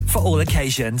for all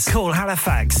occasions. Call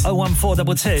Halifax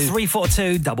 01422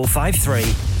 342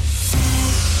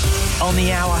 553. On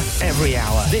the hour, every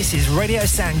hour. This is Radio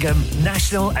Sangam,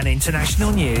 national and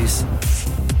international news.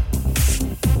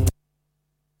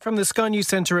 From the Sky News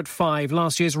Centre at 5,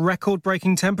 last year's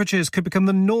record-breaking temperatures could become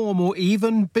the norm or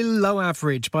even below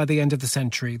average by the end of the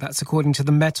century. That's according to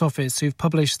the Met Office, who've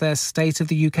published their State of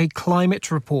the UK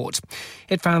Climate Report.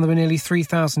 It found there were nearly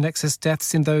 3,000 excess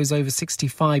deaths in those over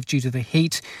 65 due to the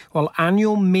heat, while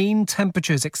annual mean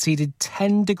temperatures exceeded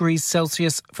 10 degrees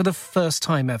Celsius for the first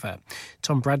time ever.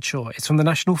 Tom Bradshaw is from the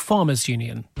National Farmers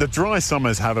Union. The dry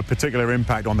summers have a particular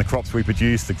impact on the crops we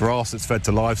produce, the grass that's fed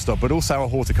to livestock, but also our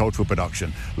horticultural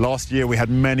production. Last year we had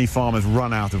many farmers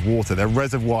run out of water. Their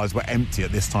reservoirs were empty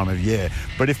at this time of year.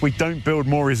 But if we don't build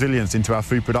more resilience into our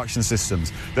food production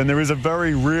systems, then there is a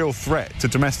very real threat to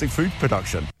domestic food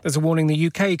production. There's a warning the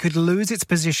UK could lose its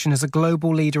position as a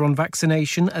global leader on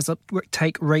vaccination as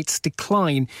uptake rates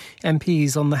decline.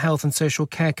 MPs on the Health and Social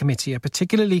Care Committee are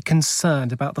particularly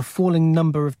concerned about the falling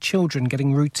number of children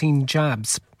getting routine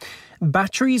jabs.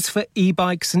 Batteries for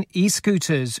e-bikes and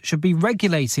e-scooters should be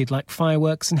regulated like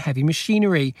fireworks and heavy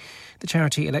machinery. The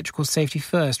charity Electrical Safety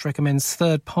First recommends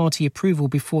third-party approval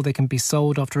before they can be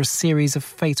sold after a series of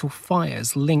fatal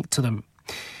fires linked to them.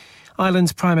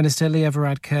 Ireland's Prime Minister Leo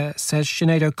Varadkar says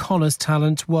Sinead O'Connor's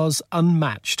talent was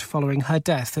unmatched following her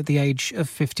death at the age of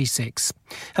 56.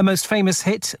 Her most famous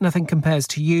hit, Nothing Compares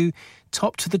to You,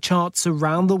 topped the charts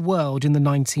around the world in the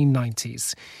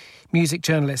 1990s. Music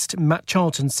journalist Matt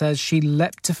Charlton says she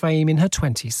leapt to fame in her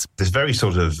 20s. This very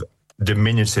sort of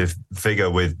diminutive figure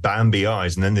with Bambi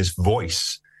eyes, and then this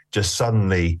voice just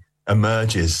suddenly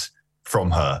emerges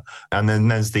from her. And then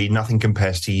there's the Nothing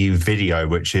Compares to You video,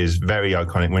 which is very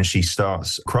iconic when she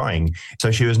starts crying.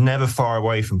 So she was never far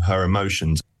away from her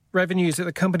emotions. Revenues at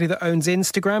the company that owns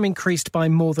Instagram increased by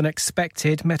more than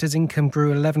expected. Meta's income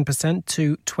grew 11%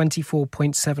 to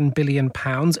 £24.7 billion.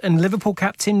 And Liverpool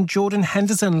captain Jordan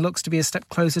Henderson looks to be a step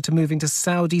closer to moving to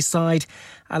Saudi side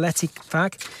Al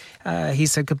Ettifaq. He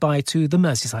said goodbye to the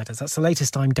Merseysiders. That's the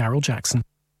latest. I'm Daryl Jackson.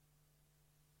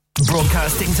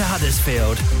 Broadcasting to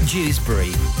Huddersfield,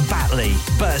 Dewsbury, Batley,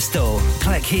 Birstall,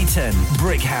 Cleckheaton,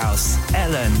 Brickhouse,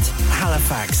 Elland,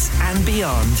 Halifax and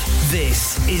beyond.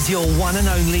 This is your one and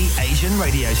only Asian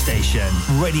radio station.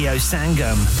 Radio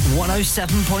Sangam,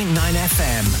 107.9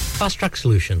 FM. Fast Track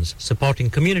Solutions, supporting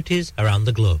communities around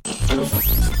the globe.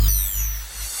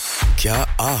 क्या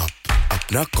आप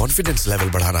अपना confidence level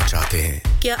बढ़ाना चाहते हैं?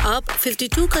 क्या आप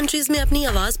 52 countries में अपनी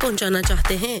आवाज पहुंचाना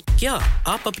चाहते हैं? क्या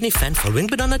आप अपनी फैन फॉलोइंग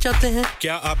बनाना चाहते हैं?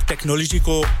 क्या आप टेक्नोलॉजी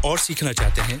को और सीखना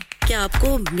चाहते हैं? क्या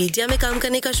आपको मीडिया में काम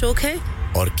करने का शौक है?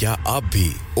 और क्या आप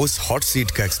भी उस हॉट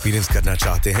सीट का एक्सपीरियंस करना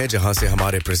चाहते हैं जहां से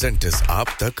हमारे प्रेजेंटर्स आप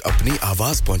तक अपनी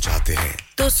आवाज पहुंचाते हैं?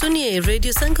 तो सुनिए,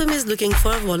 Radio Sangam is looking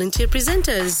for volunteer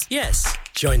presenters. Yes,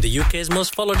 join the UK's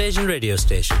most followed Asian radio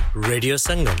station, Radio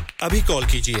Sangam. अभी कॉल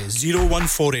कीजिए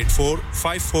 01484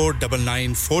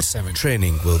 549947.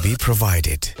 Training will be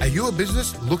provided. Are you a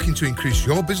business looking to increase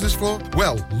your business flow?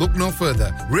 Well, look no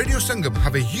further. Radio Sangam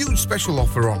have a huge special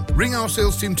offer on. Ring our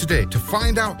sales team today to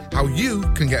find out how you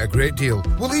can get a great deal.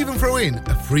 We'll even throw in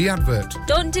a free advert.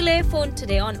 Don't delay, phone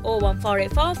today on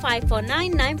 01484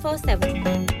 549 947.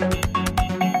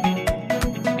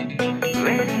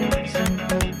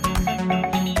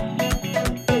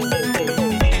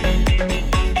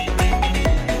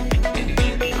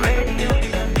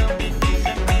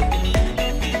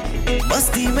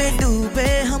 मस्ती में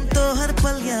डूबे हम तो हर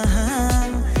पल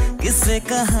यहाँ किस्से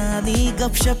कहानी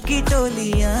गपशप की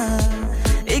टोलियाँ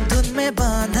एक धुन में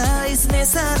बांधा इसने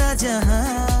सारा जहां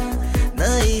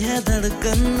नई है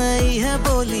धड़कन नई है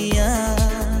बोलियां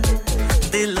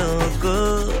दिलों को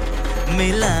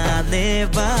मिलाने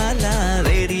वाला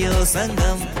रेडियो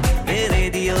संगम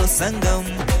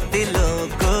दिलों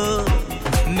को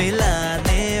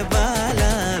मिलाने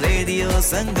वाला रेडियो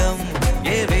संगम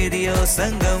ये रेडियो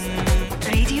संगम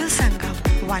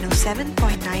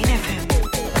 107.9 FM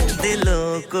दिलों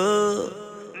को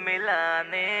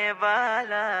मिलाने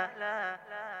वाला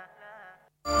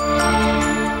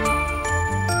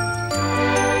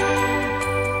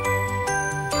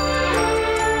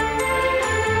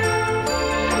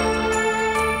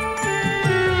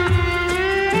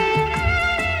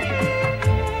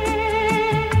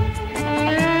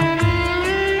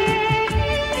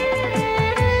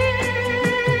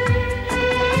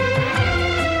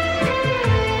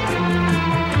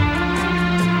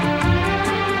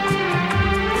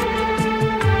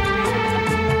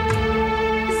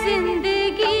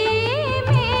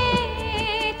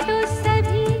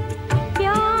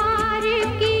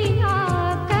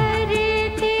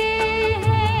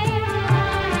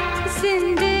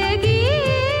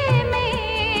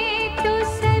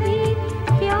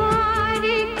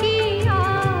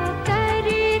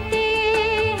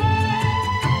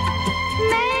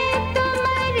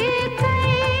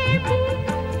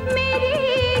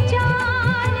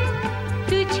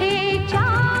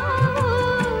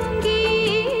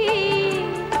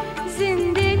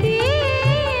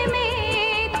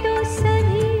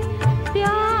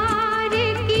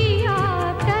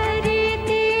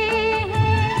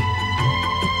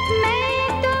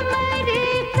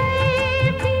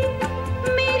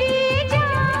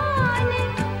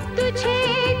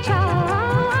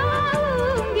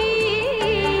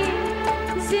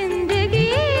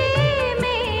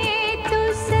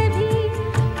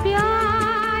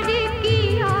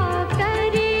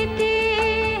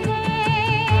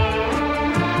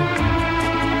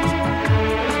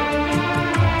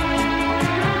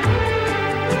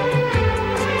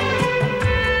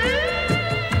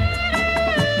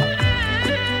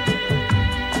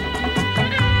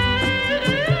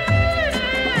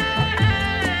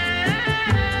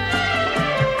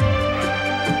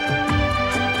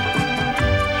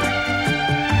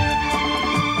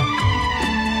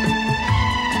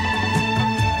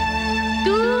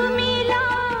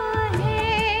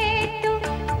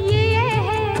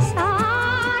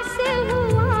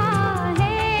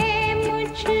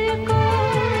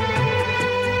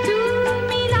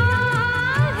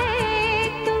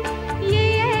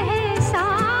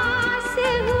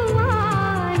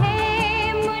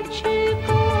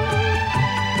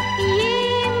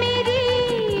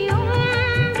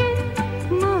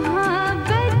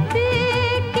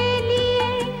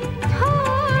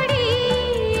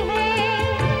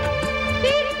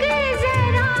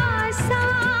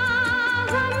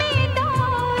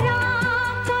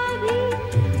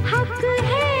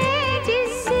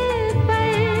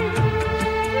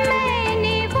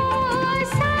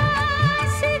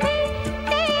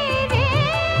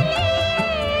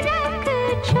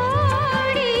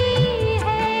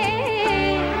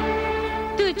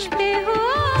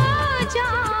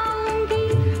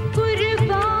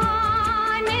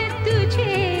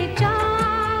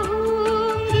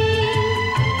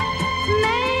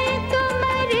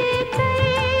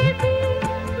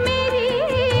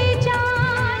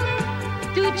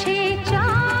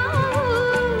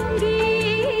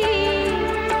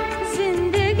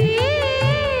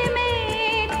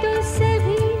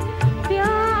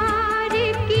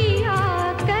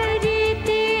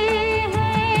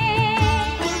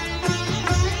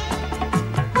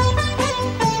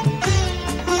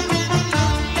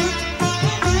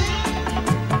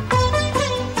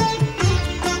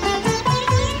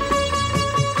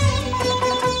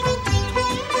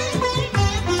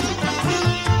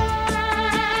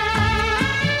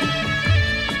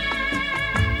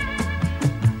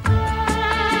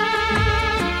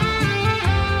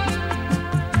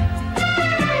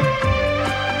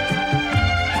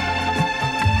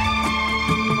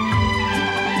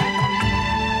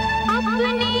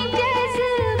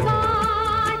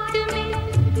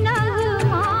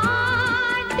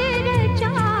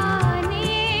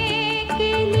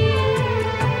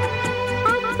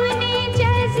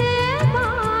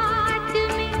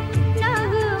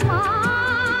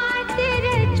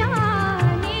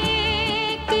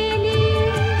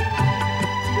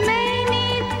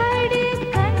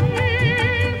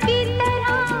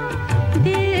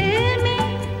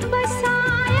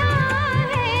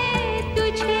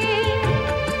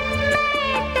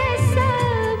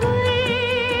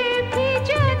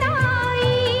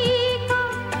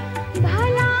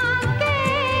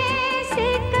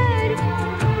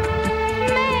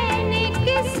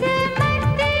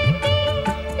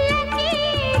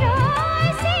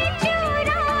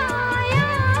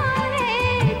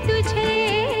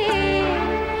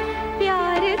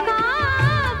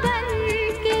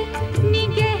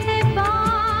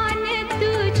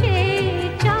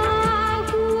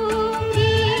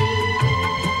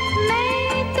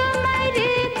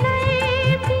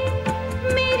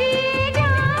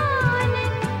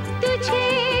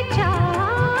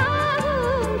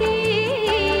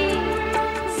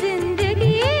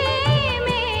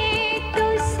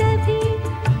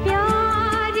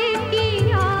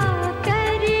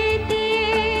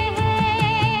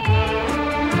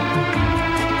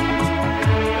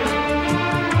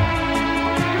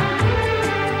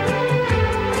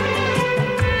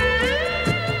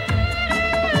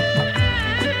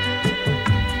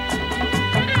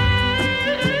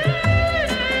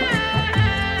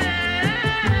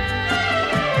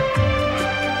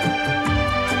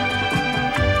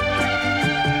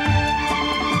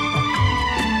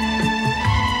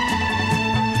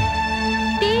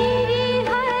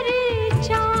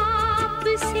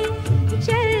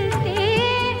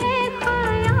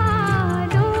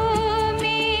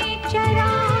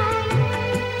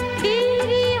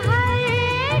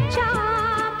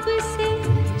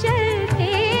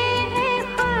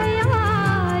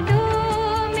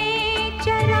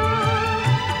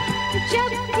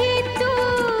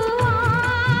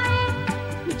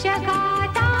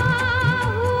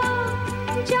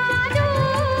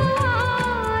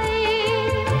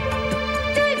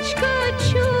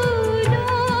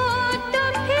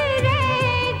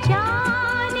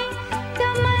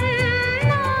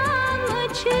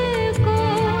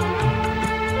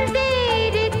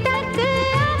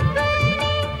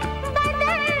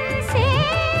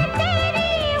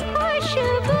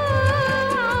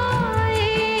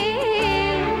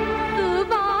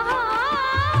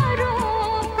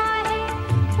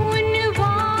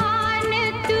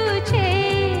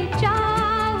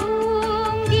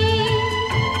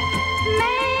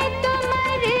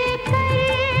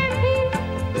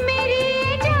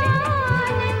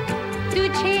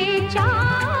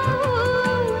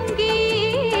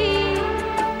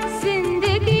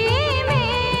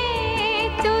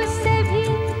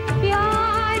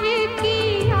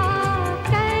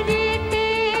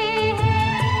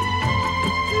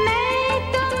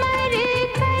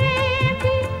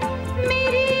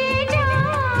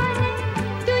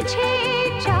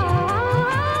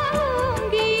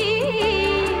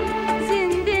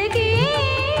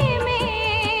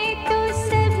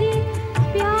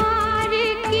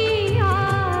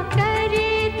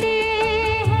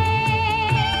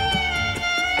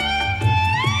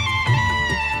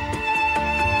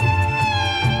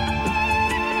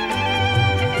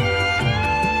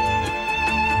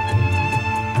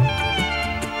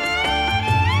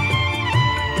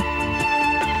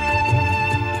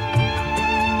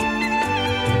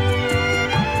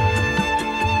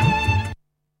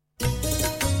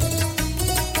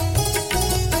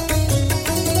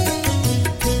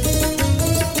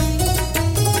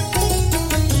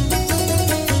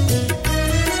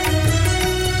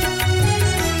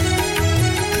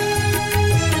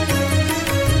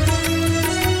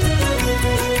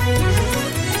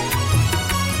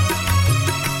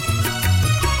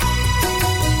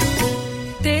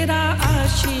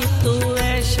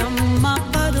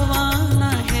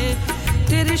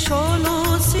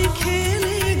शोलों से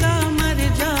खेलेगा मर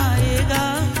जाएगा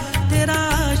तेरा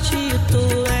आशिक तो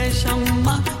है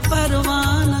शम्मा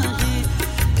परवाना है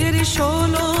तेरे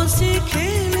शोलों से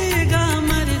खेलेगा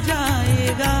मर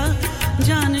जाएगा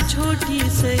जान छोटी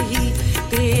सही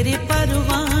तेरे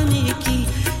परवाने की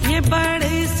ये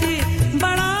बड़े से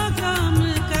बड़ा काम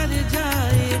कर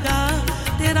जाएगा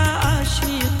तेरा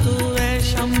आशिक तो है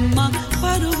शम्मा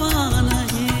परवाना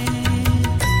है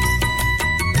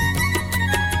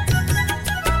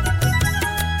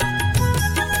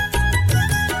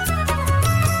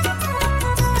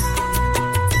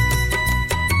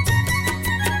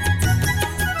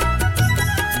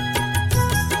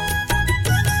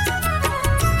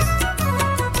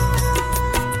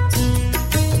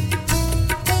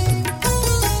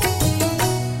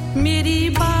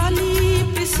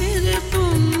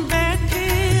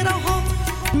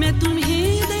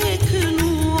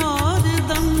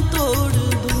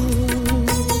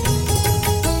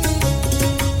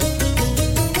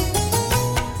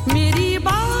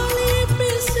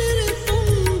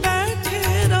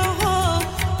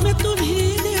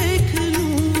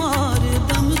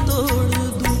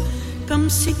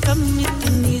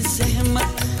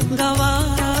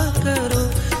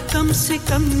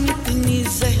कम इतनी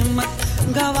ज़हमत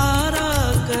गवारा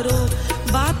करो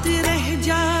बात रह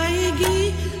जाएगी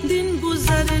दिन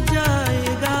गुजर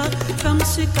जाएगा कम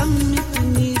से कम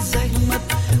इतनी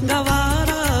ज़हमत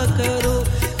गवारा करो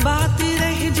बात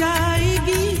रह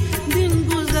जाएगी दिन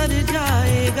गुजर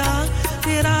जाएगा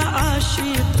तेरा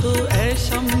आशिक तो है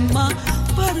शम्मा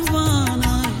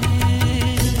परवाना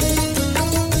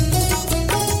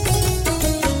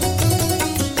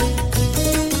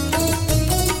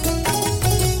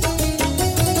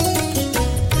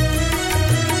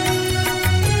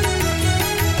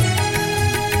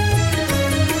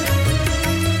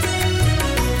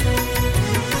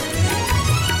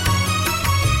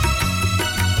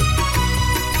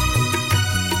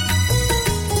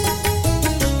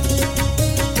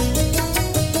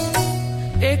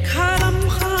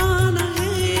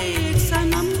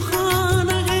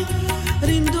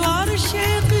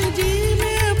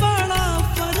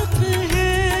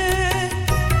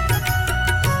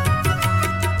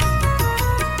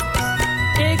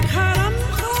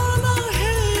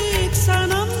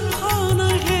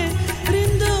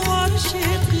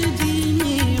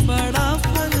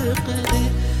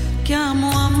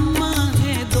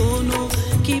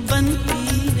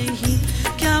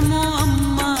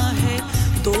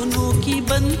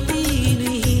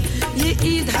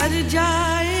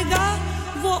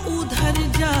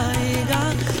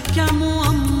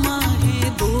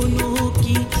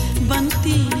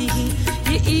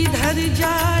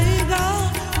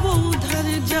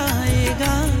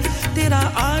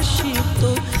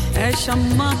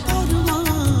शम्मा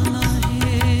परवाना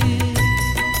है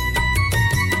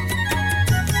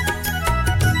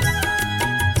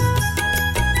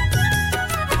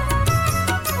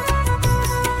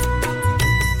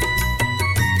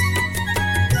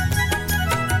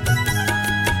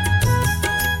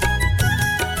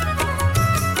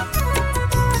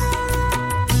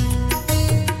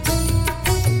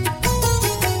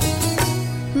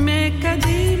मैं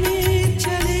कदे में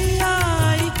चले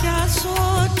आई क्या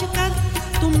सोच कर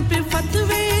तुम पे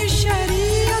फतवे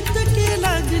शरीयत के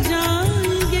लग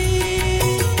जाएंगे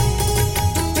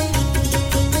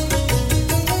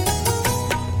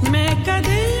मैं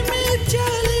कदे में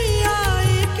चली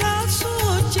आई क्या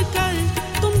सोच कर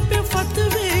तुम पे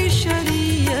फतवे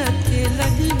शरीयत के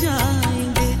लग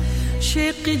जाएंगे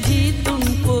शेख जी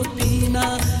तुमको पीना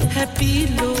है पी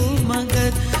लो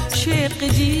मगर शेख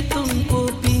जी तुमको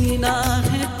पीना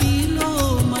है पी लो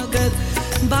मगर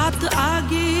बात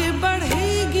आगे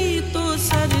बढ़ेगी तो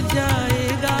सर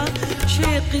जाएगा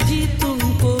शेख जी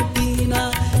तुमको पीना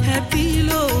है पी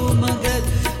लो मगर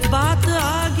बात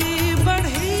आगे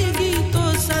बढ़ेगी तो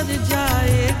सर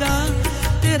जाएगा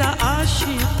तेरा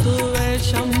आशिक तो है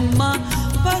शम्मा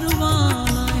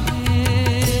परवाना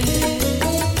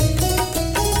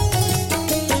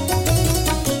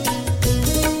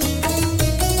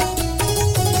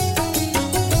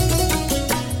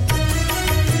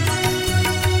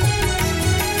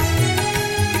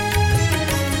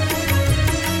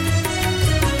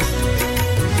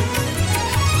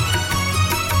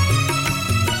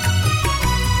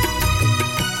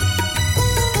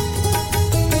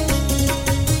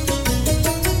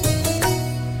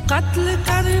कत्ल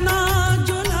करना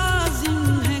जो लाजिम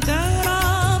है गर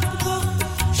आपको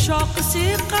शौक से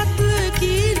कत्ल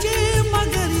कीजिए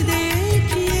मगर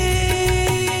देखिए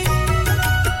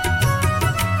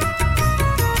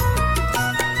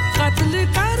कत्ल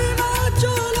करना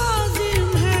जो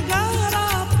लाजिम है गर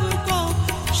आपको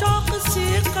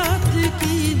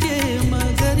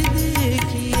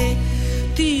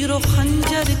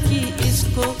खंजर की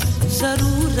इसको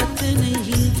जरूरत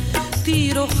नहीं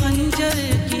तीरों खंजर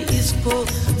की इसको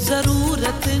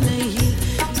जरूरत नहीं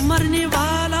मरने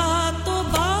वाला तो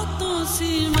बातों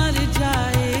से मर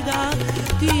जाएगा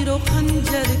तीरों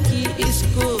खंजर की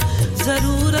इसको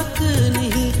जरूरत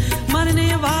नहीं मरने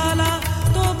वाला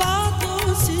तो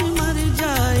बातों से मर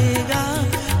जाएगा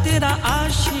तेरा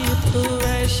आशिक तो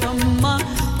है शम्मा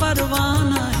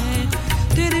परवाना है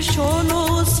तेरे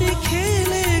शोलों से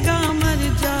खेलेगा मर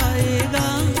जाएगा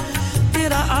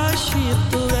तेरा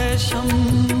आशिक तो है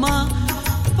शम्मा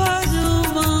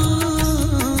परवाना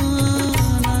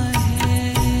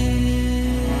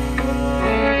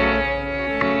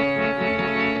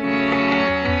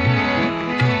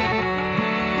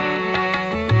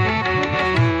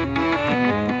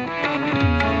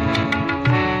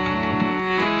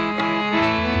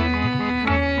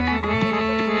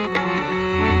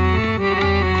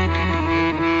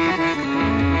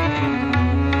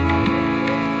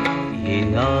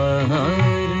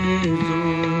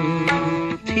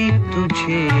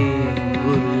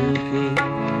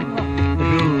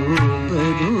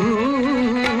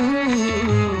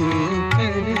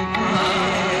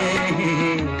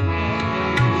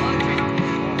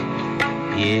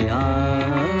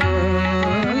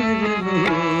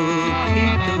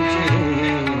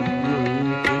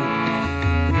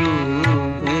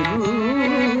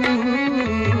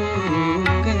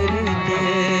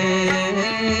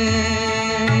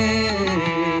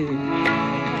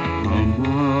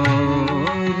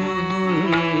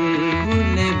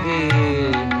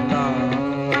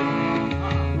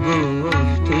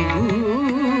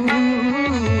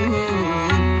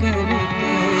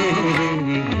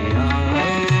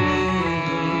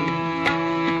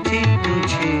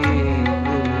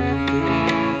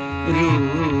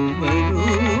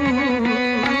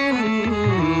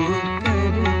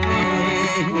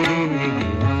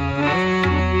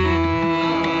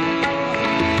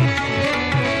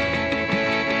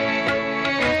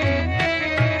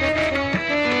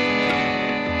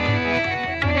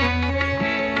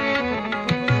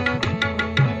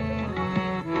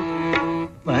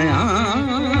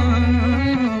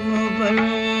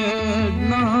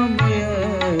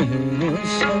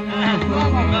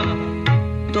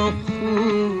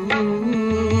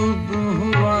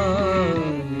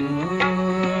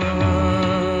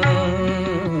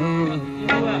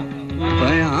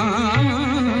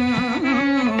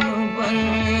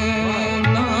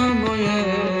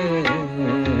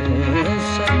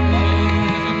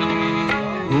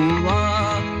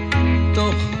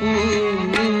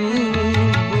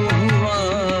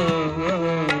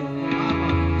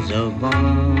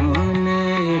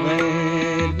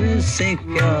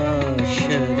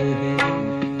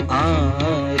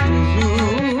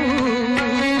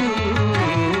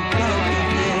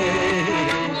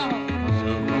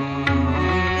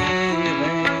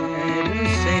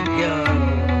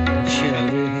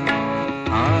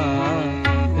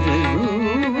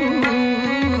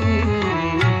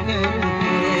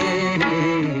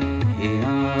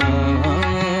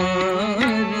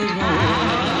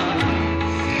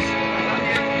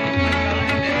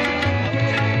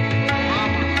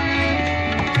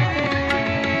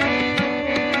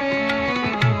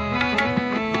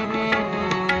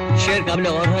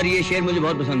शेर मुझे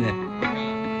बहुत पसंद है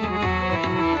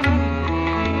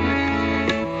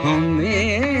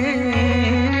हमेशा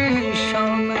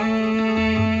मैं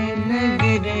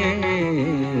गिरेगा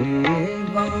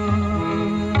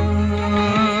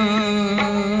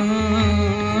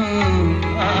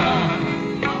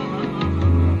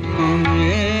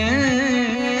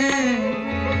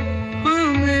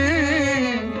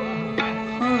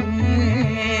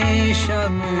हमेशा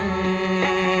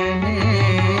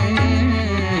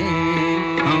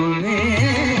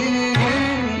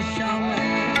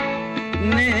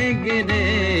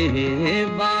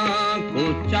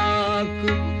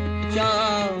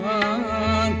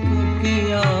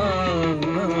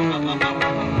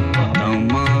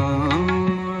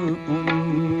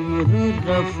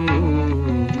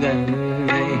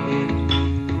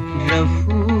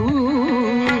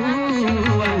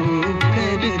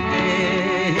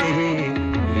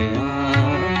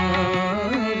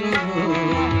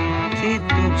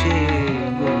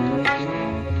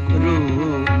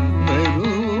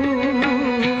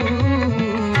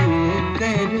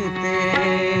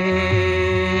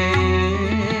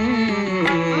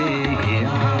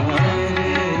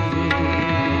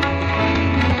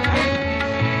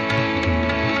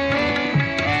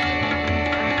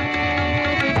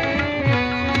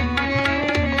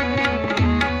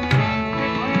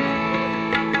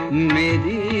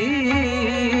मेरी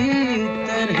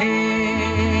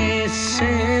तरह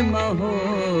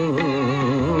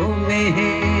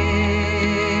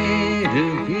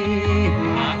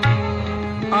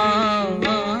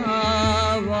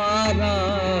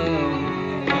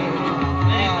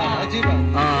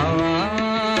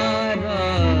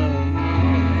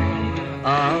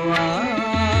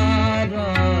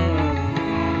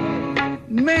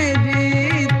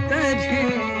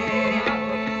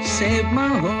से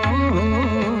महो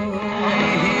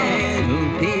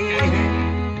रूठी है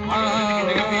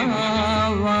आवारा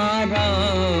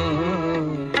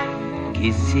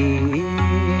किसी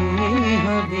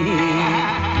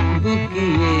हबीब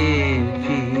किए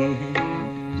भी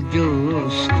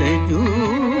जोस्तजू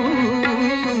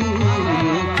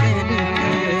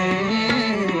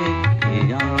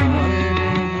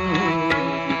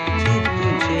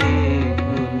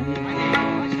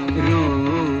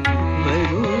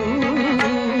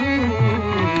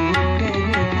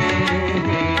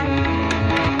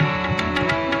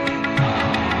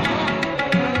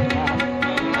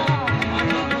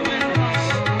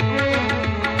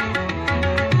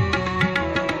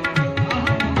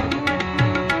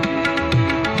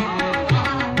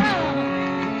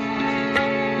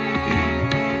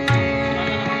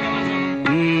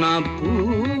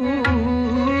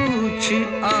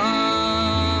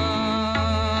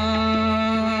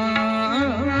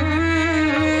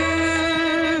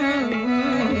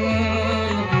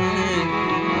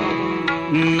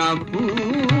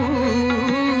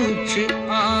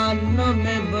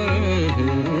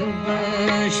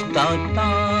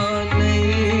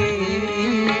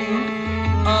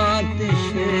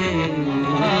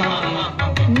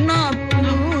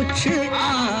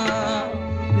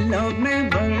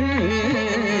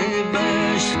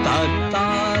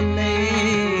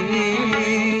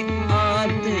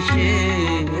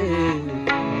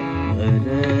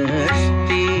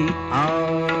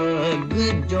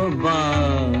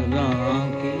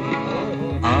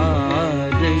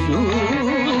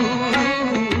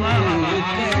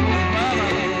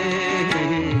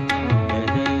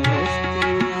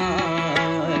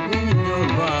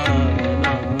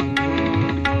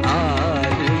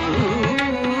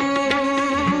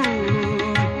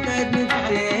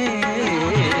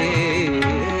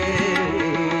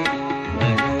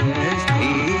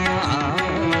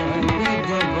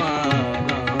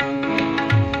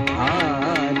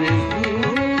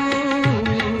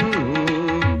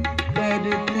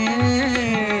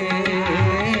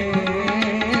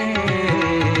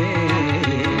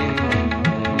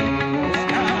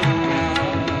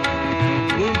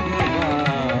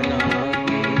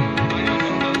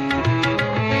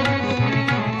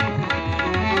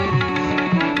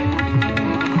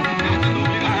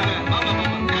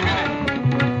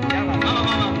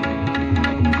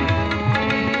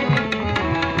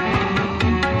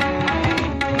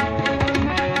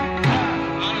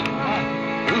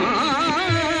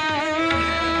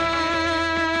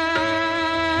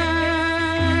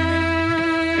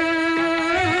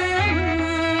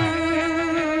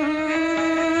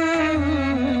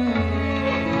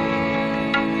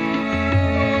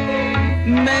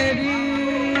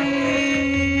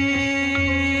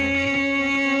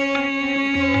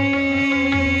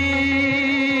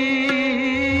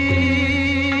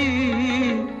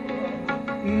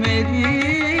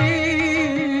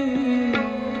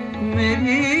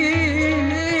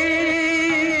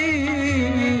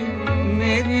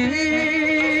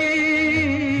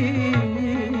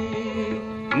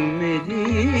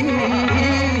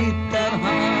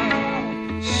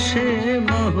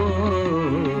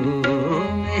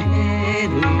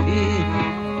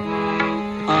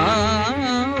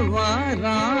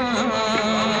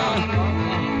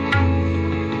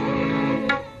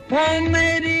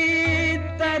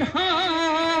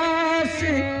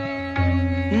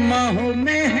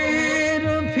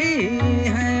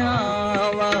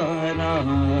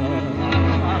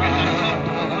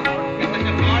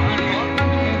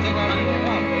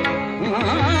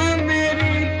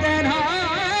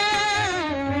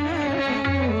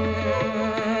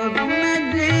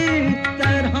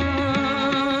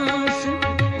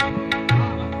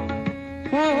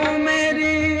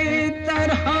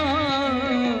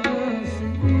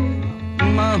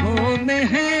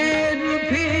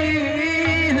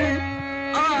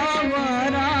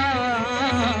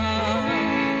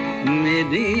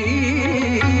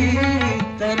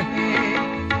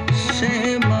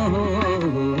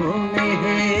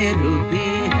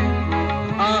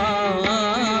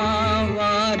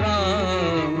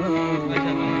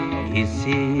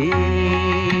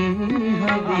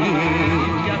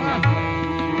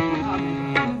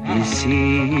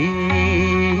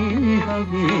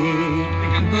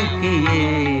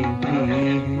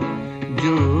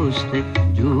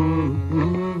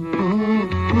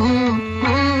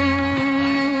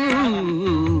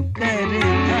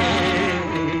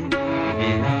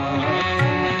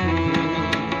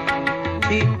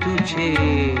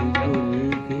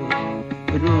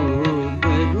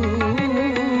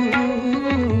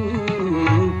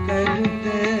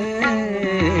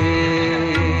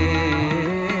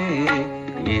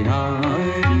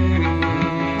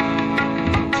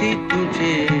से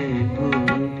भूल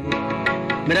के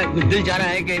मेरा कुछ दिल चाह रहा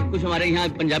है कि कुछ हमारे यहाँ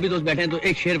पंजाबी दोस्त बैठे हैं तो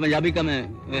एक शेर पंजाबी का मैं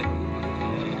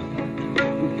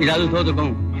इजाजत हो तो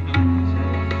कहूँ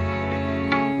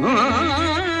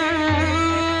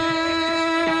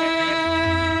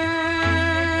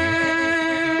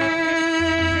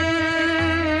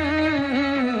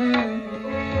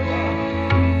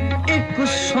एक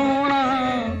सोना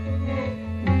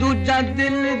दूजा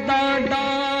दिल दा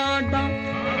डाडा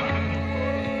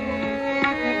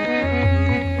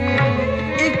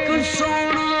एक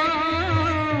सोना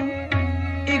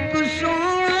एक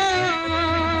सोना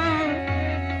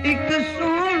एक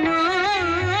सोना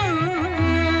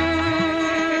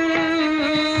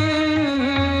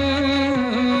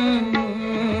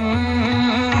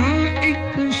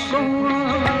एक सोना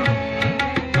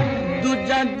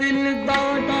दूजा दिल दा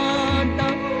डाडा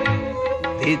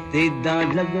ते तेदा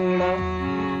लगड़ा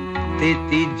ते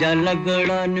तीजा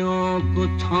लगड़ा न्यो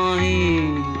कुथाई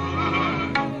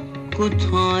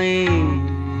कुथाई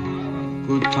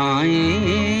कुथाई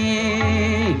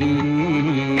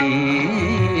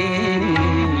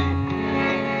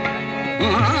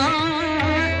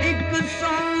एक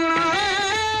सोना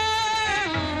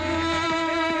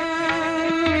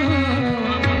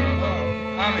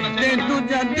ते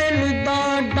दूजा दिल दा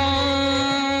डाडा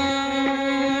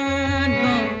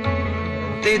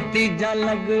ते तीजा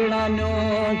लगड़ा नो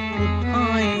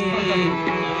कुथाई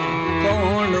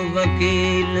कौन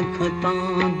वकील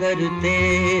खतांदर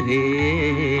तेरे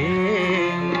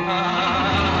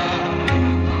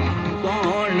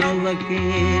कौन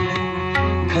वकील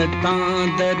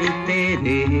खतांदर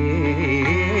तेरे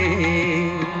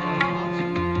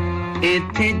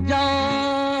इथे जा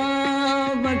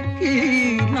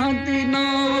वकीलां दी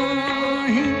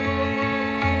नाही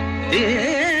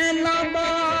तेला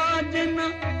बाज ना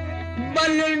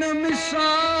बलन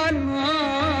मिसालां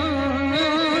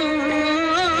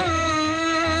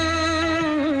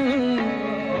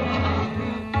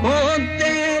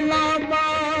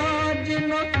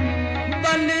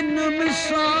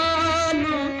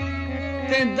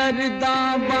ते दर्दा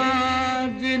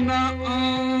बाज न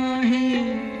आही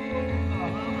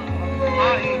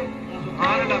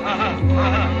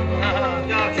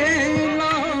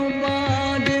तेला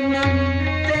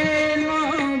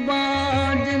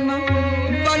बाज न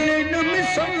बलन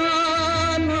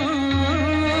मिसाला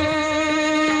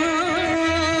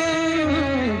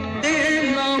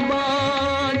तेला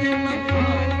बाज न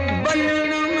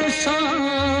बलन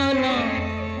मिसाला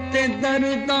ते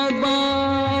दर्दा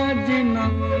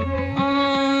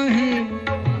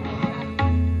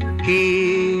की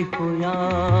होया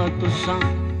तुसा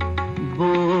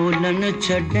बोलन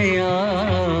छड़या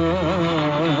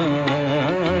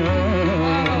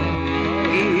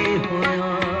की होया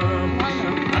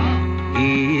तुसा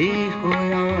की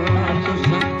होया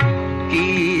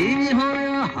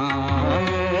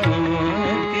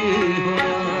की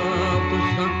होया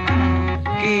तुसा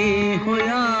की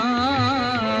होया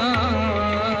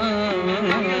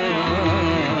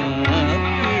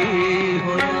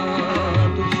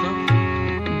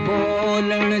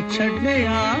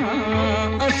छड़या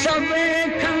असा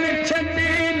वेखण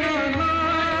छड़ना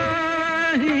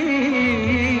नाही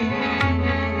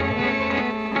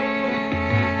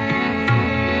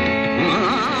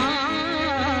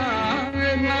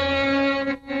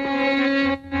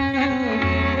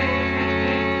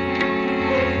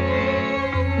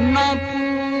ना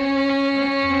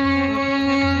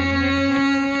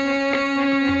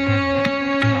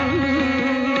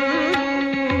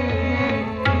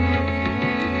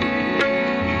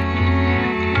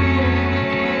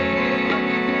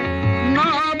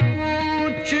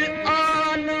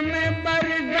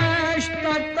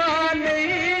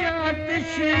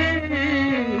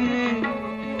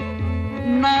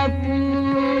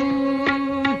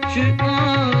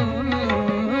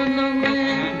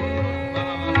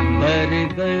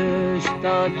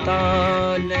बरगश्ता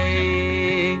ताले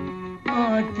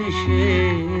आतिशे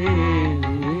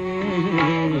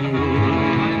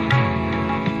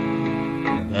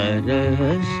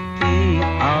बरसती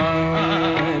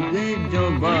आग जो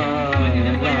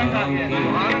बाला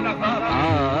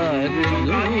आरज़ू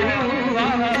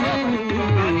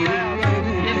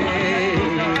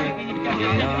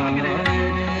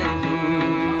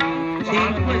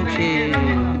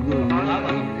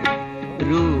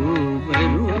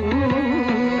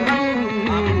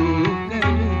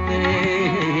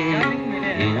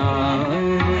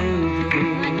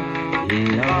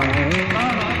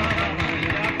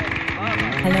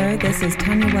Hello, this is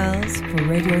Tanya Wells for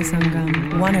Radio Sangam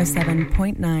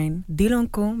 107.9 Dilon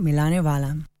ko milane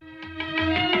wala.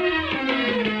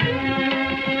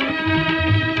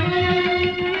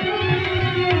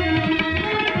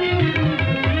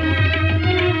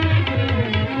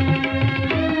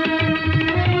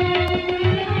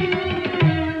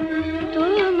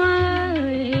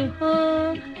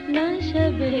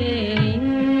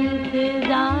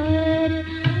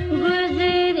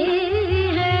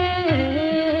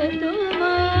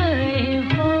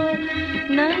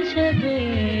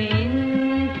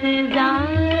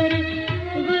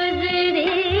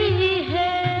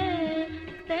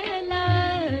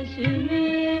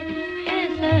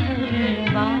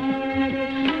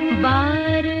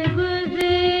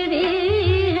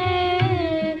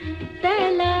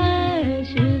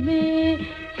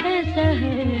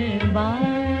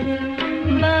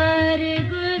 बार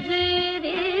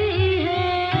गुजरी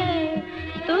है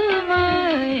तुम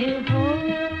आए हो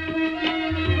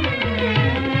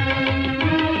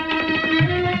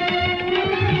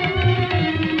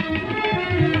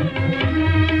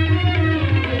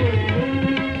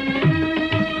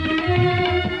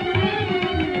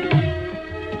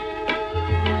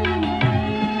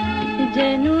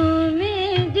जनों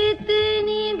में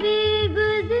जितनी भी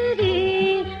गुजरी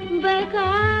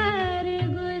बकार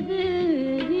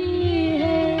गुजरी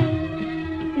है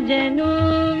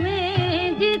जनों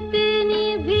में जितनी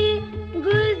भी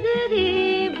गुजरी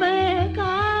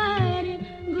बकार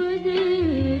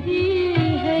गुजरी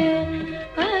है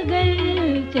अगर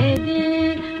दिल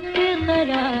से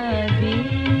खराबी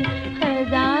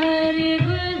हजार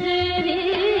गुजरी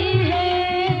है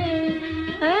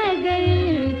अगर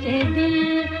दिल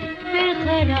पे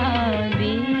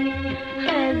खराबी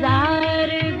हजार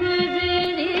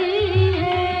गुजरी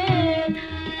है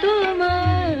तुम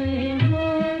आए हो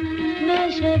न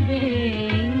शबे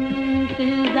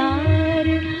इंतजार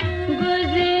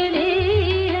गुजरी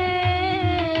है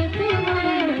तुम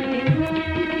आए हो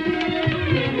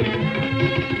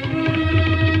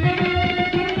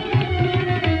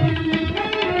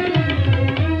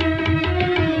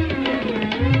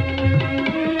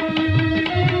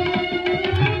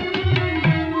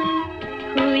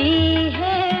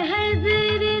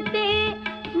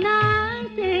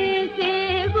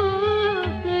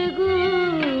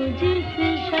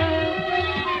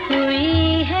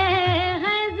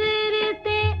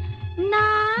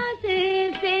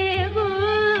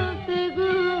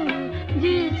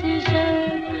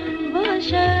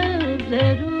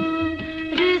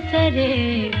सरे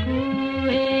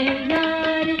कुए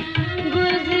यार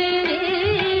गुजरी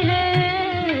है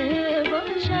वो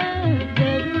शब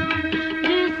जरूर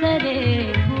सरे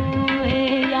कुए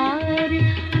यार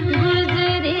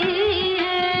गुजरी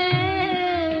है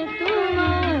तुम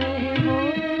आए हो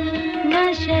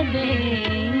न शबे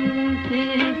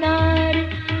इंतजार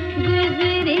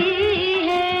गुजरी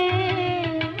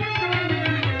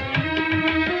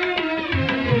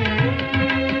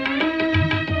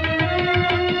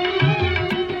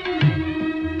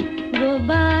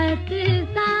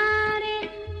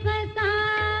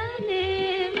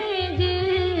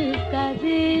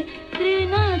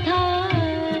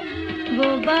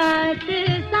बात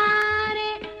सारे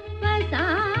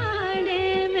फसाने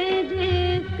में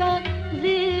जिसका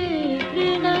जिक्र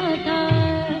न था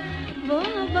वो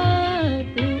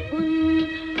बात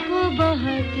उनको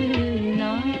बहुत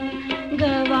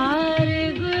नागवार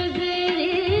गुजरी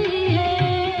है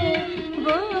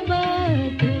वो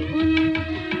बात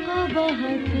उनको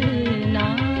बहुत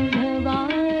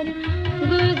नागवार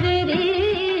गुजरी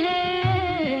है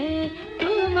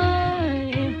तुम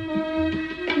आए हो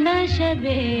न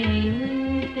शबे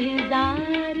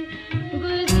इंतजार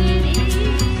गुजरी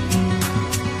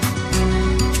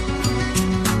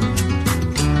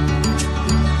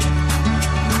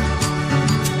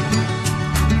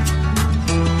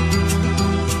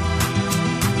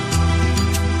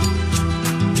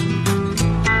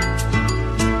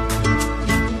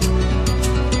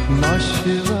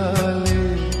नशवाले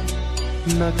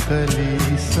न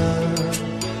कलीसा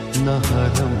न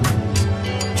हरम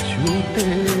झूठे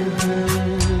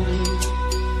हैं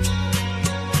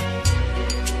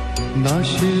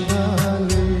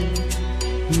नशवाले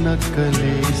न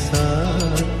कलीसा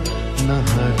न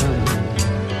हरम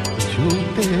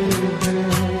झूठे हैं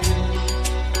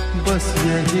बस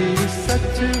यही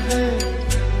सच है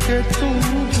कि तुम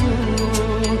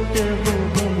झूठे हो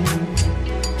हम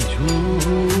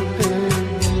झूठे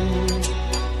हो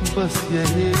बस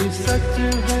यही सच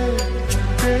है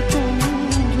कि तुम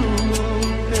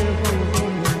झूठे हो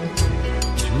हम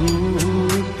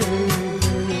झूठे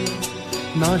हो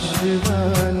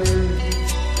नशवाले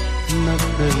न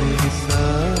कलीसा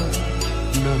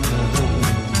न हरम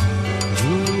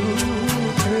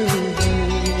झूठे हो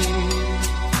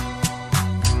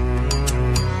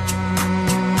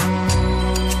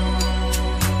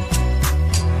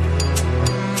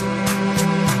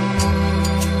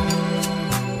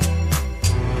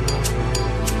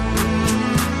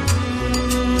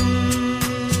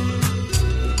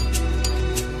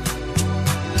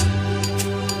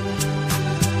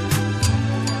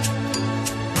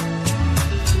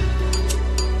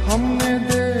हमने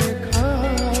देखा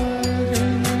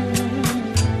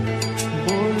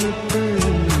बोलते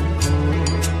को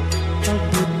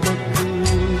अब तक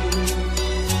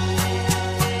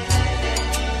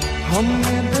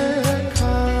हमने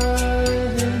देखा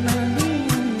नहीं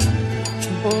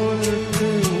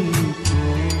बोलते को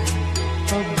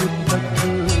अब तक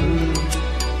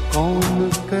कौन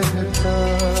कहता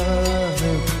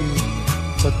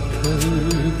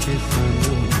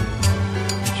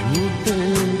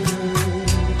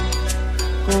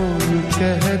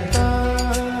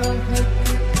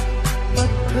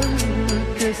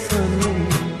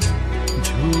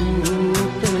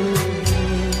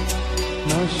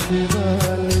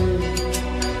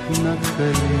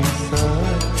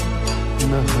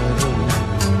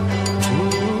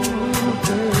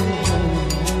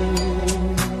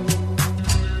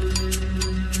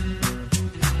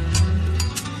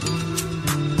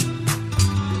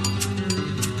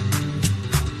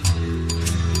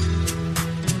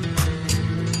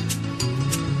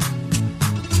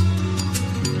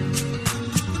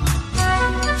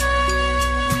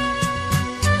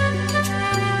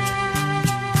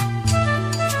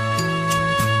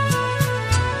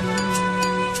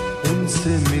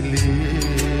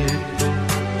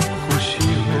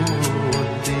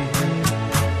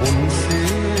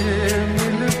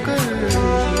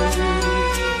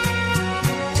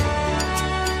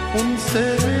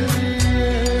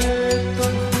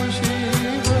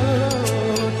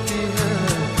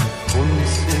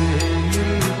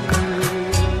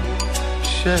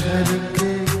शहर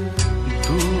के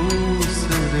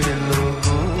दूसरे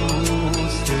लोगों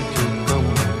से जो कम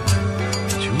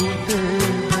झूठे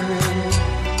हैं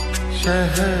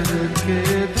शहर के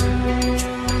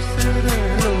दूसरे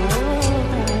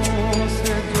लोगों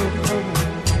से जो कम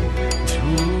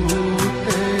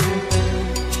झूठे हैं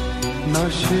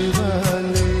नशे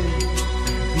वाले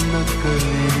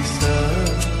नकली सा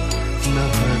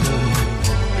नहरम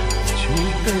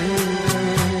झूठे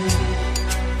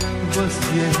बस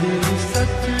यही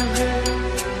सच है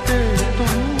कि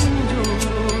तुम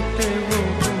झूठे वो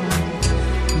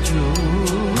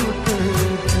झूठे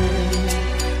थे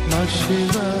नशे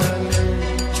वाले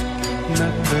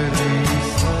नकली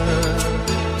सा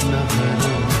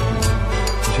नहरम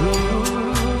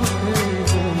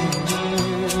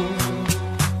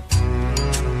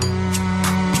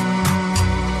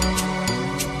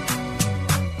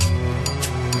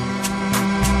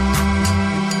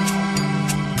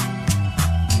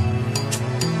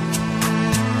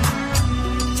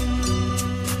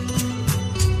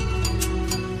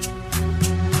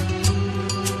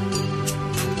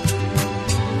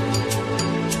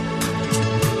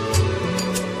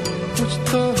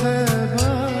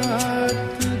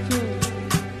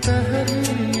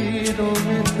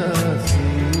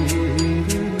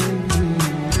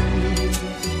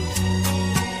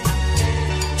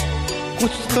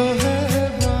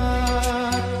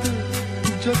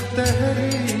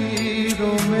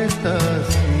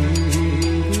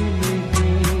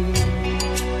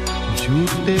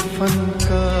झूठे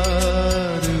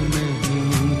फनकार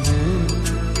नहीं है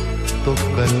तो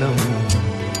कलम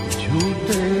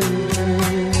झूठे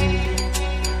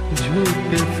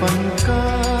झूठे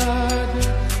फनकार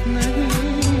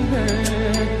नहीं है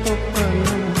तो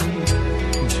कलम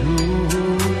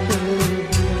झूठे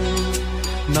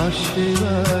नशे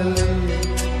वाले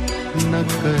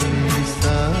नकली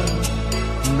सा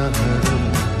नहरम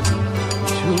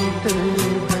झूठे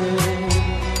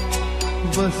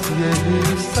बस यही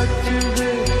सच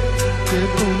है कि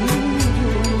तुम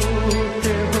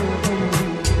झूठे हो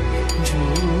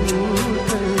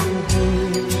झूठे हो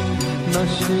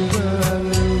नशे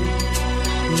वाले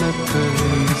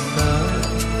नकली सा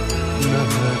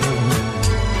नहरम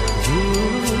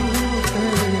झूठे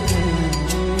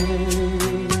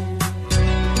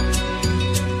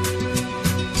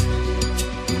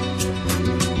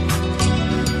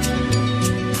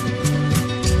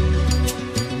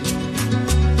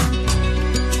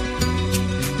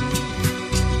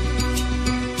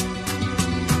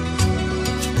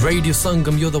Radio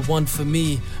Sangam, you're the one for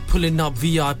me. Pulling up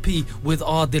VIP with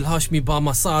Adil Hashmi by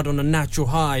my side on a natural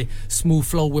high. Smooth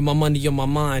flow with my money on my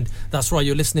mind. That's right,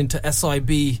 you're listening to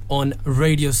SIB on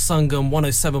Radio Sangam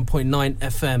 107.9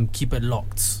 FM. Keep it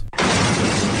locked.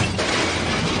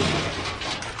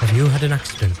 Have you had an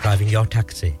accident driving your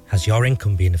taxi? Has your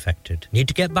income been affected? Need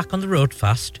to get back on the road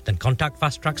fast? Then contact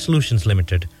Fast Track Solutions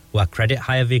Limited, who are credit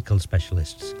hire vehicle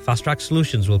specialists. Fast Track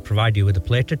Solutions will provide you with a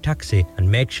plated taxi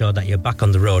and make sure that you're back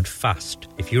on the road fast.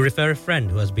 If you refer a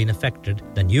friend who has been affected,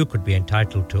 then you could be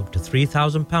entitled to up to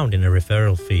 £3,000 in a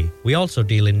referral fee. We also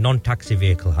deal in non-taxi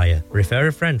vehicle hire. Refer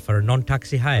a friend for a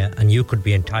non-taxi hire and you could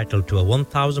be entitled to a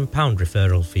 £1,000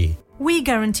 referral fee. We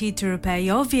guarantee to repair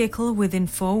your vehicle within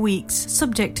 4 weeks,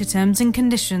 subject to terms and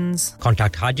conditions.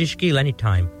 Contact Haji Shkil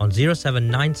anytime on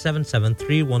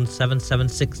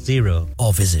 07977317760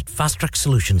 or visit Fast Track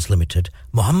Solutions Limited,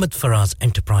 Mohammed Faraz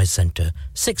Enterprise Centre,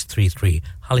 633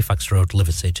 Halifax Road,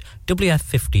 Liversedge,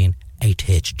 WF15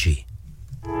 8HG.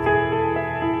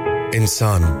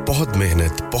 इंसान बहुत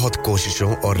मेहनत, बहुत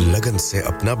कोशिशों और लगन से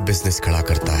अपना business खड़ा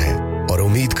करता है और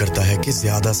उम्मीद करता है कि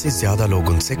ज़्यादा से ज़्यादा लोग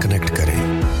उनसे कनेक्ट करें।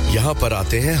 यहाँ पर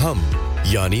आते हैं हम,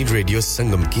 यानी रेडियो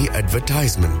संगम की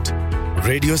एडवर्टाइजमेंट।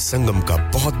 रेडियो संगम का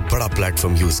बहुत बड़ा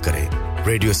प्लेटफॉर्म यूज करें।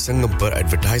 रेडियो संगम पर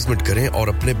एडवर्टाइजमेंट करें और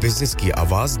अपने बिजनेस की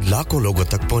आवाज लाखों लोगों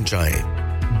तक पहुंचाएं।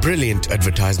 Brilliant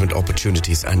advertisement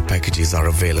opportunities and packages are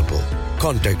available.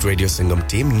 Contact Radio Sangam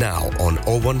team now on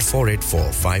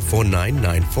 01484 549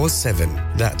 947.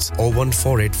 That's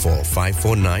 01484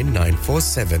 549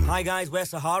 947. Hi guys, we're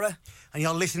Sahara and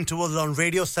you're listening to us on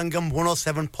Radio Sangam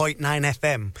 107.9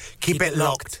 FM. Keep it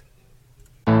locked.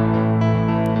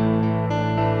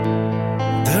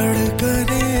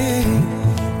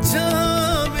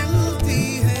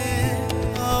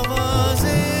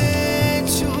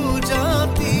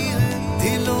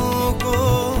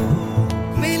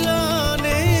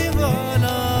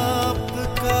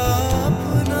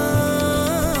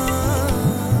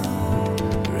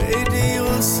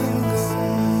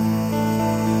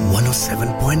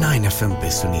 FM पे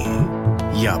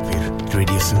सुनिए या फिर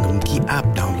radio संगम की app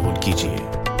download कीजिए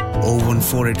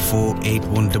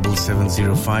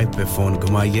 01484817705 पे phone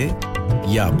घुमाइए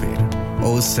या फिर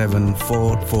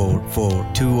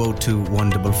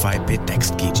 07444202155 पे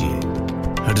टेक्स्ट कीजिए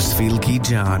हडर्सफील्ड की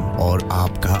जान और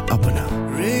आपका अपना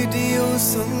रेडियो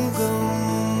संगम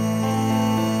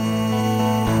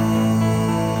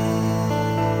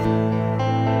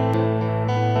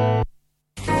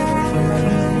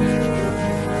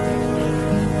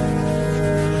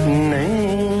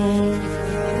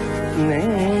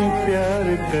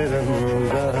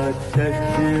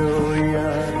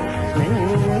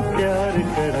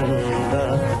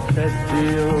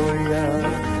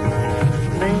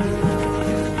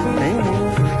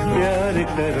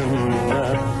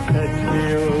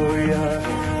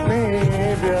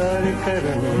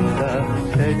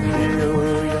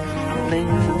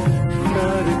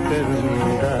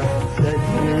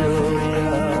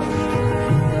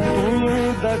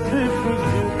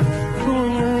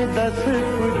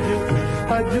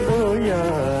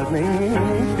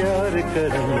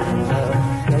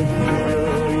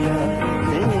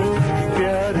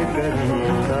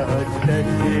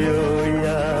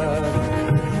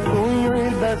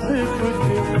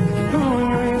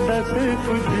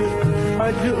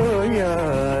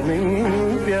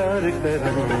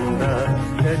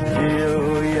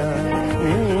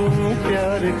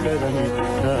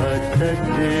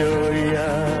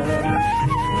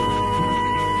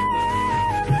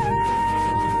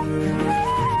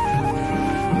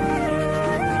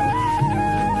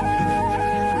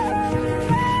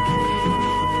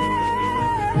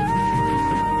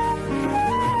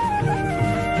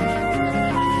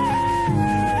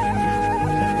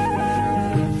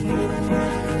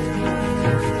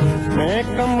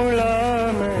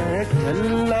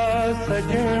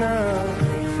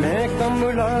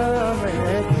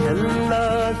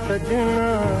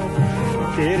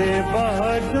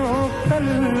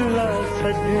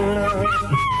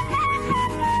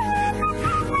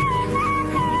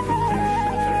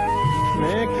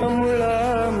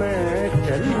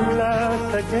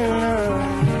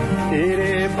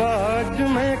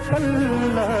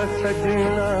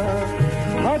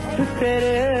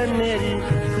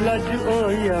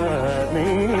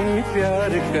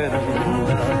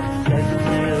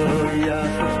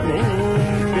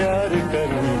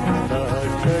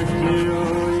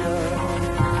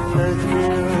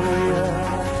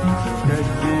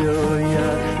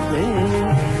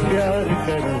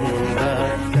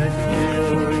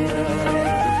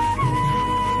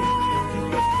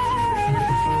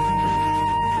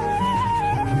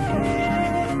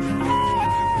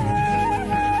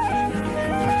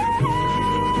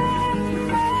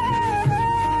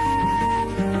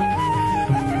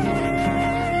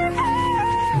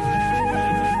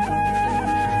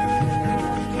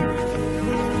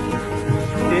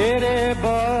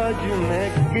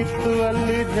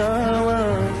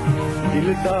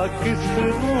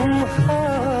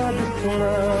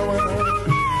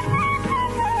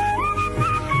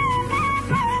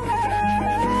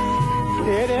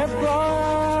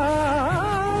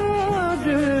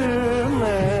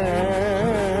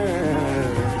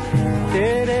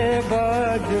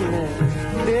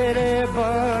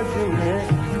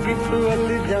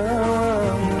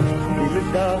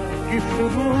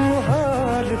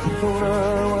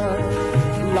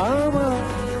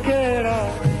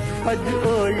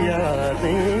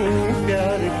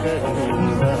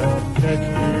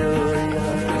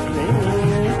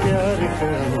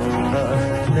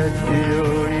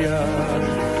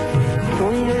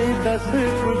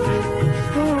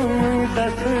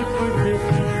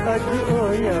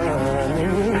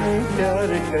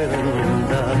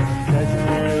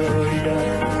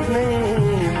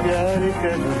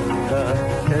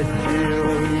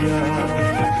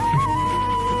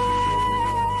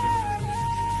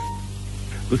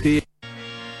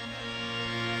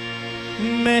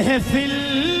महफिल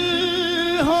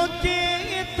होके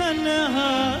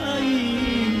तन्हाई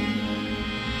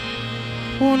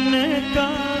उनका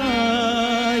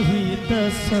ही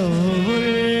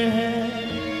तस्वीर है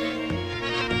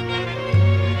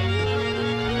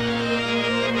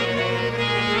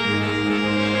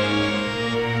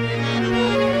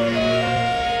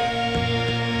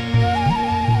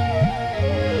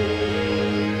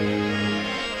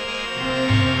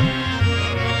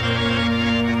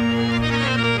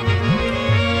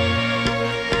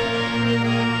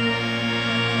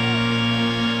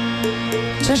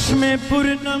चश्मे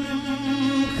पूर्णम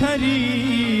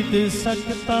खरीद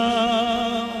सकता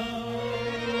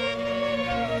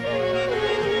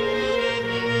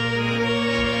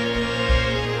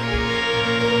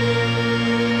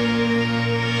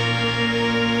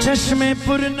चश्मे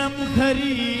पूर्णम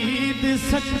खरीद खरीद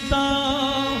सकता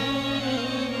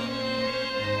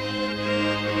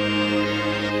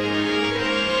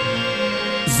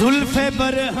जुल्फ़े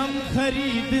बरहम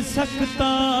खरीद सकता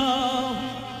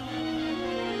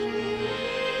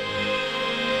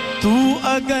तू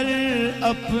अगर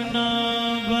अपना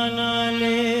बना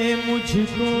ले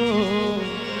मुझको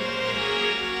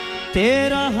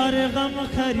तेरा हर गम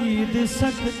खरीद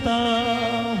सकता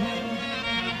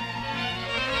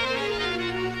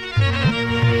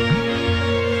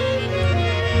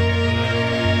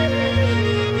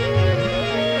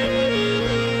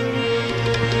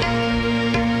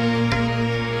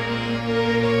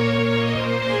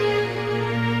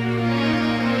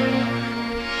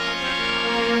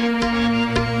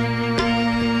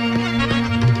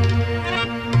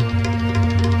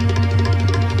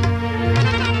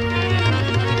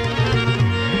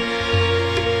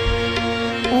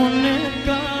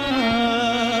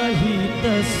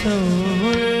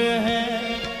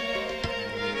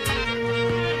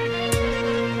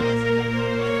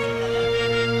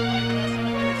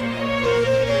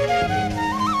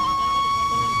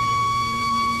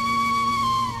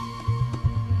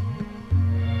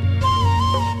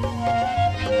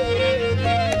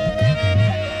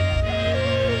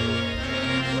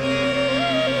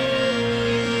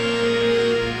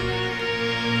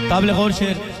काबिल गौर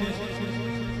शेर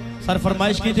सर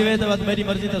फरमाइश की थी वे तो बाद मेरी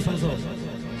मर्जी तो सुन सो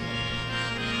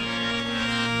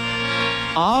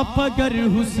आप अगर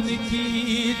हुस्न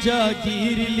की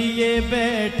जागीर लिए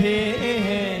बैठे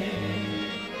हैं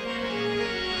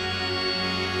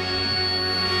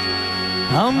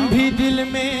हम भी दिल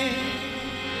में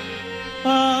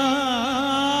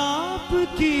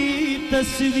आपकी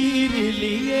तस्वीर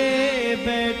लिए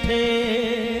बैठे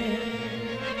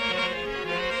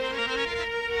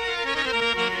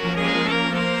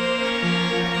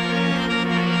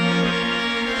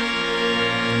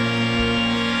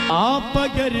आप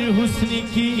अगर हुस्न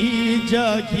की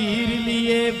जागीर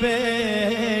लिए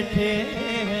बैठे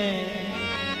हैं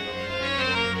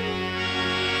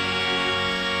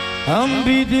हम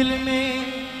भी दिल में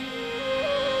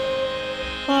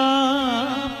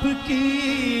आपकी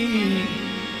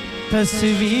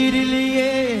तस्वीर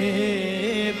लिए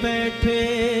बैठे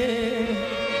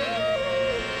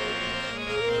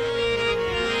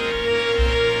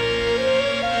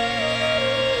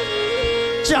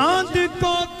चांद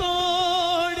को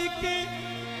तोड़ के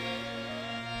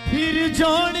फिर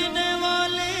जोड़ने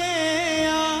वाले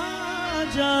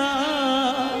आजा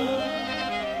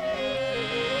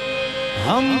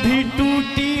हम भी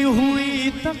टूटी हुई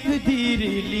तकदीर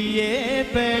लिए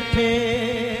बैठे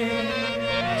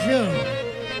जो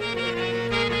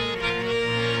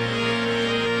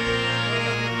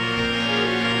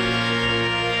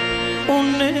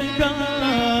उनका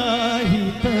ही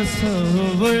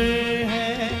तस्वीर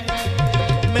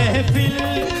महफिल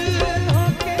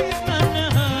होके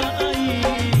तन्हाई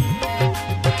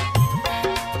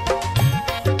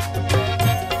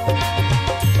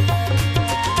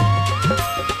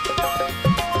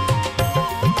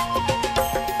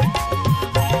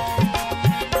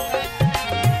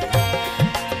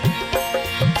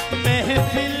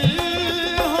महफिल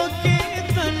होके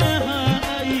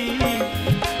तन्हाई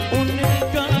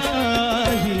उनका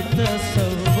ही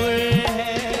तस्वीर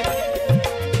है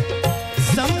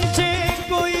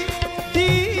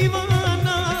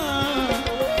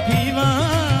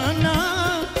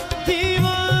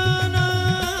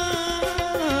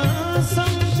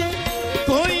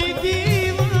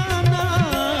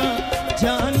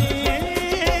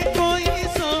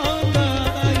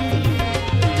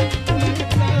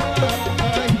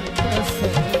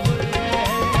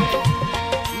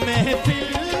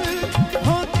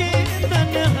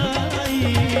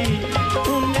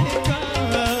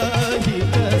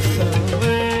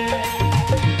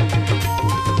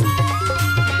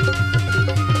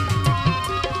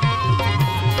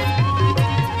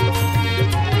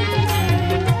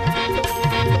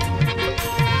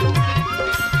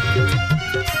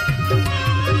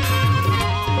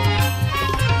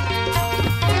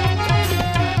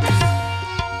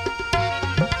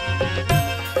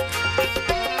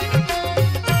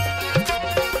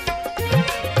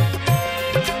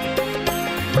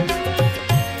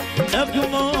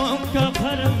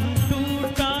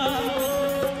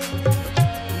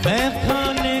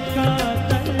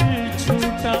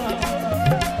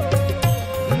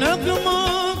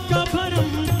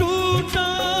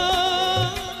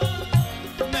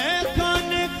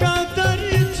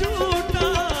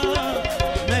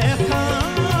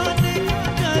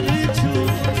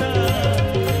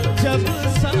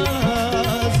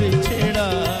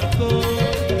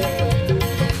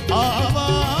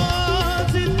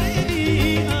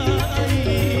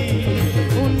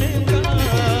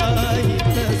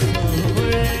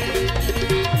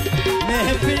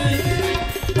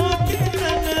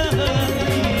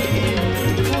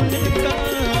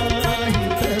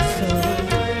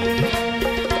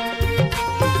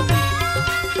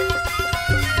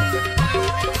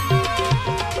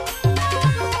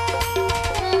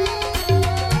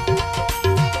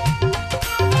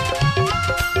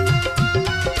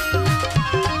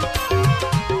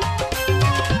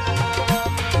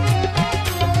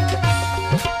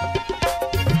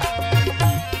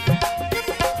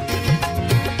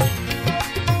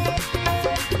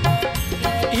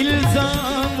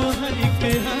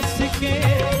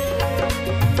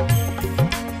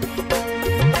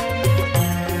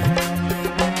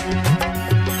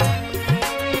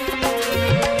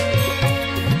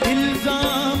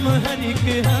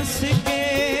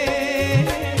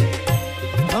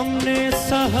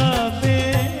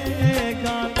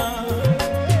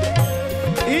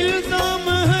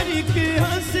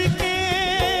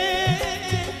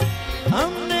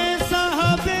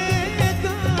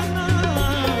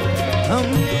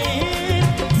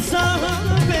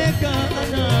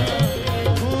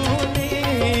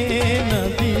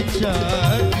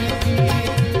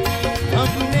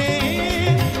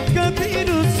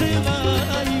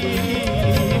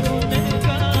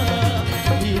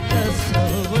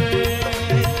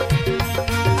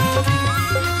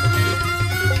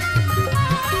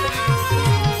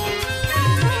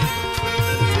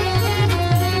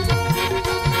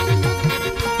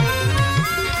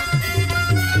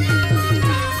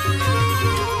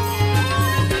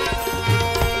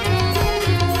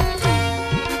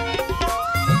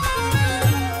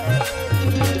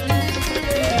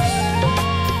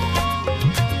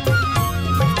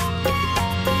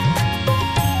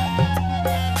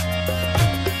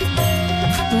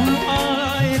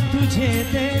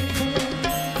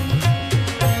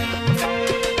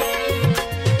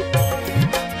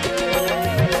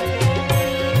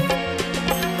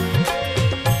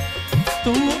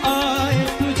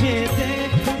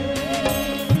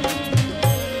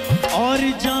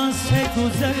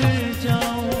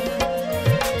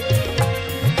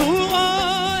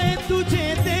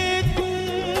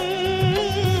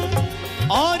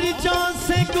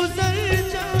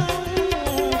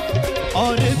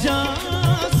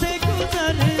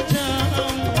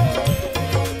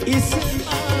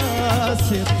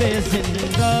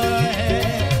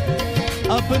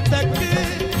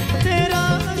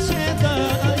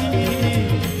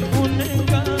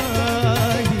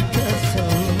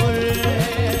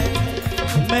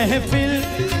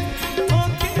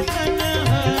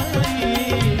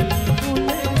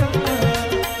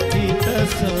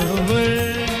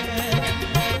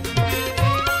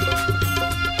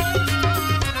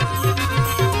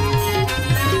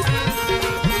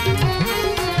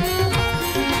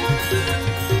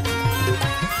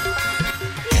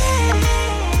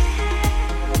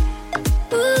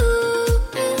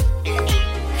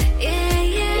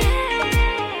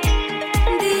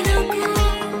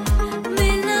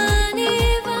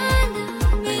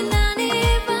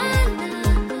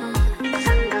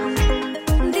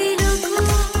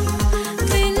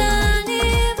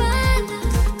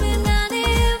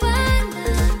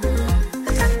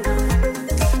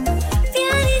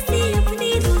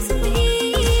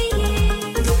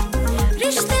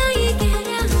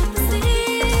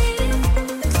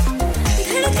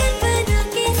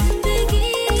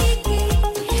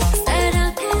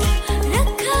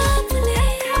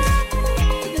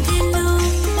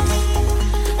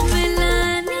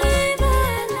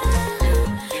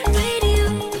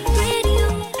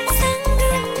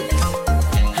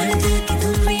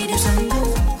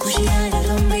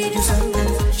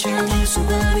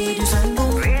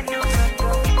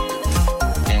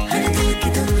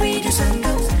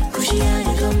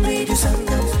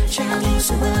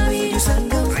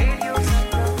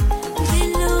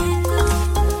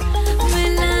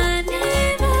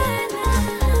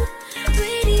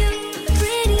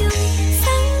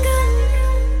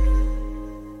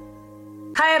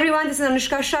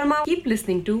Anushka Sharma. Keep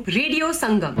listening to Radio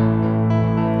Sangam.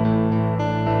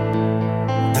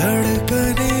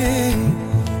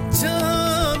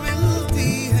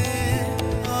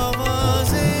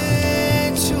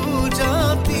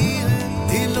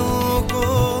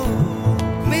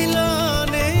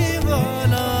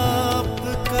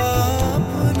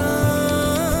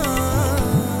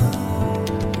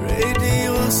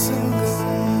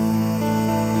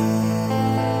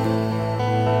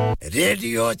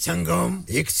 Radio Sangam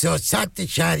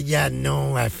 107.9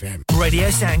 FM. Radio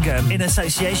Sangam in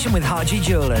association with Haji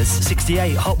Jewellers,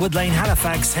 68 Hotwood Lane,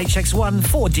 Halifax, HX1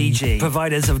 4DG.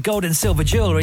 Providers of gold and silver jewellery